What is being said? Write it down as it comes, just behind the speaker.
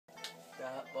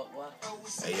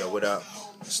Hey yo, what up?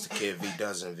 It's the kid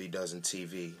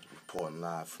Vdozentv, reporting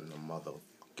live from the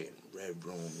motherfucking Red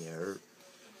Room, you heard?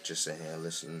 Just in here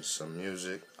listening to some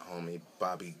music. Homie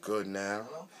Bobby Good now.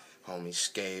 Homie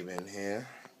Scabe in here.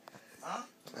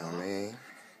 You know what I mean?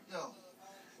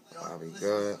 Bobby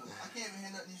Good.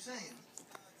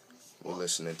 We're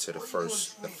listening to the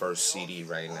first CD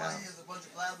right now.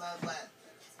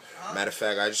 Matter of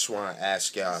fact, I just want to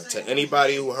ask y'all, to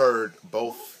anybody who heard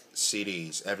both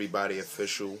CDs, Everybody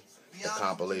Official, the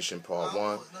compilation part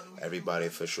 1, Everybody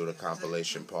Official, the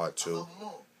compilation part 2,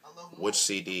 which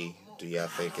CD do y'all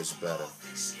think is better?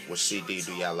 Which CD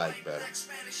do y'all like better?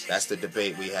 That's the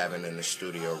debate we having in the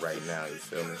studio right now, you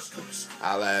feel me?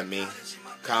 Holla at me.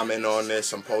 Comment on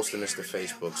this. I'm posting this to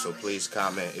Facebook, so please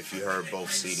comment if you heard both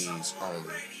CDs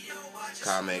only.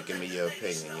 Comment, give me your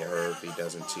opinion. You heard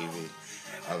Vdozentv.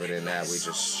 Other than that, we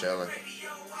just chilling.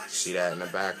 See that in the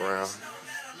background?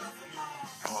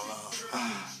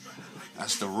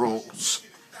 That's the rules.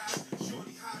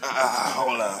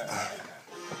 Hold up.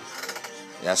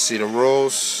 Y'all see the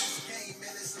rules?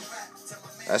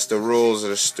 That's the rules of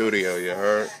the studio, you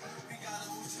heard?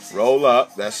 Roll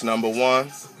up, that's number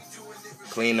 1.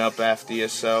 Clean up after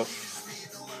yourself.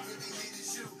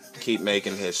 Keep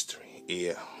making history.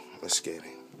 Yeah, let's get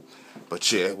it.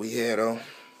 But yeah, we here though.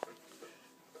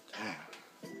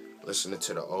 Listening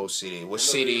to the old CD. Which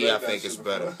CD I think is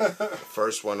better? The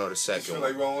first one or the second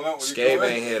one? Scabe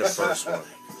ain't hear the first one.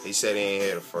 He said he ain't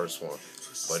hear the first one.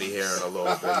 But he hearing a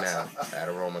little bit now. At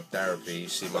aromatherapy. You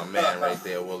see my man right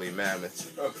there, Willie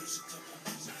Mammoth.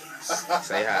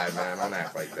 Say hi, man. Don't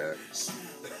act like that.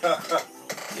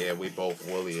 Yeah, we both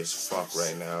woolly as fuck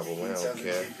right now, but we don't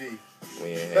care.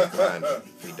 We in here grinding.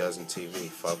 Vdozentv,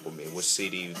 fuck with me. Which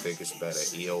CD you think is better?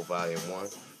 EO Volume 1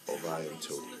 or Volume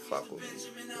 2? Fuck with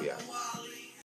me. Yeah.